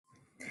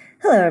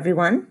Hello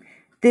everyone.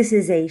 This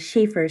is a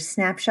Shaffer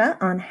snapshot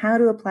on how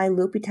to apply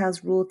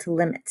L'Hopital's rule to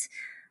limits.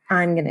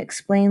 I'm going to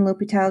explain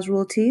L'Hopital's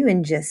rule to you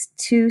in just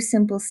two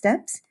simple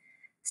steps.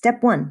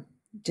 Step 1,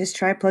 just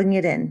try plugging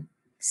it in.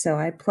 So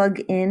I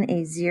plug in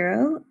a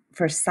 0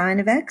 for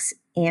sine of x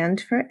and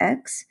for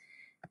x.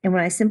 And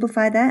when I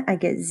simplify that, I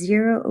get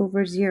 0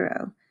 over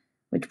 0,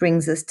 which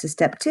brings us to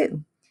step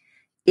 2.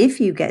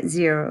 If you get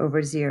 0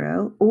 over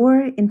 0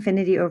 or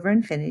infinity over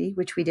infinity,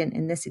 which we didn't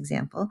in this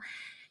example,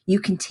 you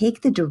can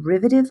take the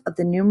derivative of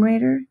the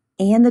numerator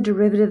and the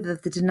derivative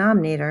of the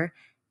denominator,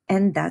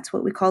 and that's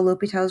what we call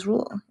L'Hopital's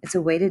rule. It's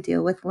a way to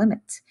deal with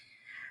limits.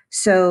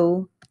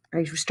 So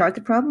I start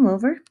the problem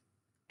over,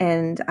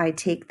 and I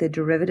take the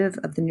derivative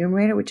of the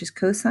numerator, which is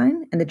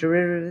cosine, and the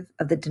derivative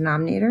of the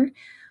denominator,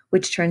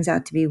 which turns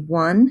out to be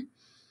 1.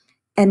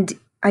 And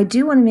I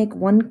do want to make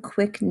one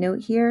quick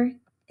note here,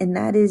 and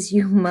that is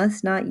you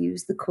must not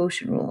use the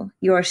quotient rule.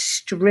 You are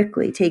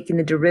strictly taking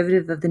the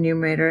derivative of the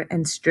numerator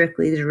and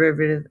strictly the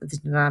derivative of the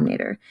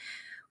denominator,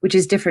 which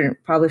is different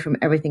probably from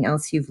everything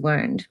else you've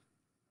learned.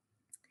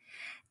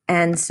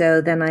 And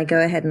so then I go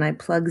ahead and I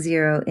plug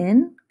 0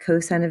 in.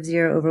 Cosine of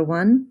 0 over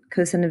 1.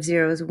 Cosine of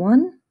 0 is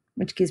 1,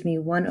 which gives me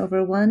 1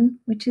 over 1,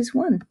 which is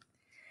 1.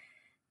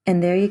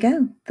 And there you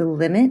go. The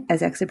limit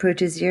as x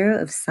approaches 0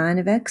 of sine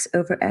of x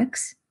over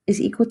x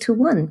is equal to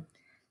 1.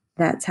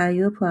 That's how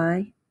you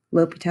apply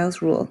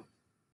L'Hopital's rule.